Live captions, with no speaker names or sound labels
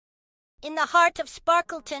In the heart of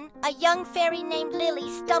Sparkleton, a young fairy named Lily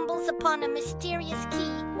stumbles upon a mysterious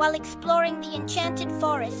key while exploring the enchanted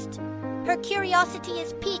forest. Her curiosity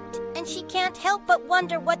is piqued, and she can't help but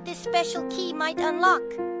wonder what this special key might unlock.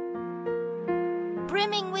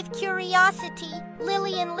 Brimming with curiosity,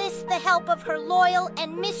 Lily enlists the help of her loyal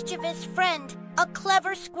and mischievous friend, a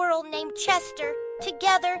clever squirrel named Chester.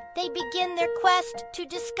 Together, they begin their quest to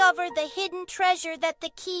discover the hidden treasure that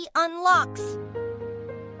the key unlocks.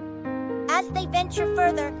 As they venture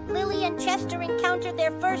further, Lily and Chester encounter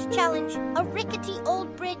their first challenge, a rickety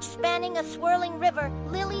old bridge spanning a swirling river.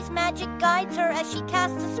 Lily's magic guides her as she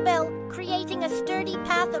casts a spell, creating a sturdy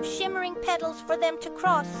path of shimmering petals for them to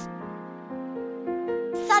cross.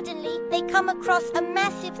 Suddenly, they come across a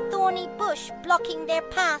massive thorny bush blocking their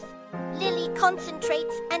path. Lily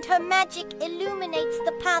concentrates and her magic illuminates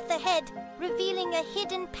the path ahead, revealing a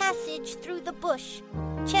hidden passage through the bush.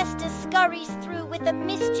 Chester scurries through with a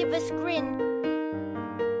mischievous grin.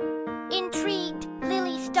 Intrigued,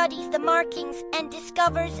 Lily studies the markings and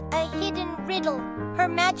discovers a hidden riddle. Her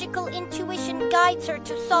magical intuition guides her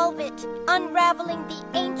to solve it, unraveling the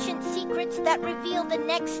ancient secrets that reveal the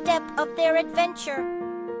next step of their adventure.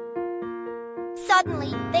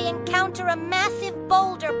 Suddenly, they encounter a massive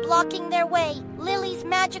boulder blocking their way. Lily's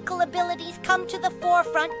magical abilities come to the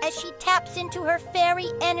forefront as she taps into her fairy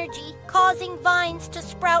energy, causing vines to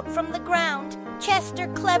sprout from the ground. Chester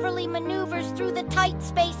cleverly maneuvers through the tight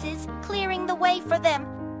spaces, clearing the way for them.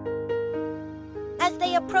 As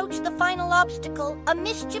they approach the final obstacle, a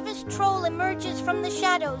mischievous troll emerges from the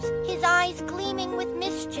shadows, his eyes gleaming with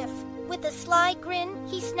mischief. With a sly grin,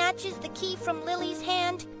 he snatches the key from Lily's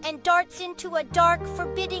hand and darts into a dark,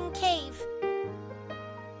 forbidding cave.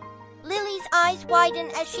 Lily's eyes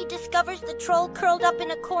widen as she discovers the troll curled up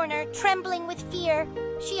in a corner, trembling with fear.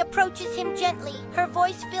 She approaches him gently, her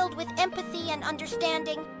voice filled with empathy and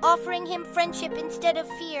understanding, offering him friendship instead of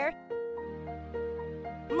fear.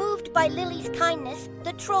 Moved by Lily's kindness,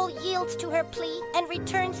 the troll yields to her plea and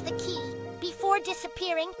returns the key. Before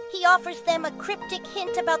disappearing, he offers them a cryptic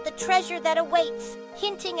hint about the treasure that awaits,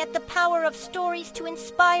 hinting at the power of stories to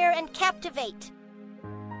inspire and captivate.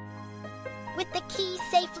 With the key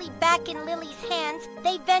safely back in Lily's hands,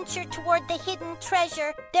 they venture toward the hidden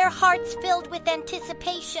treasure, their hearts filled with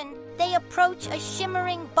anticipation. They approach a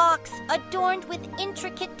shimmering box adorned with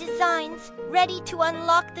intricate designs, ready to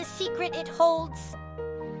unlock the secret it holds.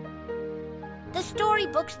 The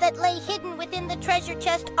storybooks that lay hidden within the treasure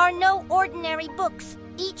chest are no ordinary books.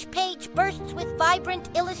 Each page bursts with vibrant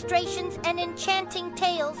illustrations and enchanting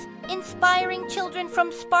tales, inspiring children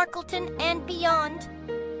from Sparkleton and beyond.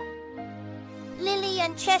 Lily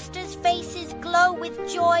and Chester's faces glow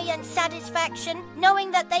with joy and satisfaction, knowing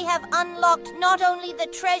that they have unlocked not only the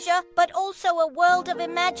treasure, but also a world of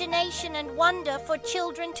imagination and wonder for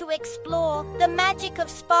children to explore. The magic of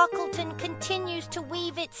Sparkleton continues to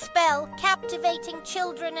weave its spell, captivating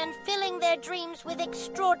children and filling their dreams with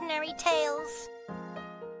extraordinary tales.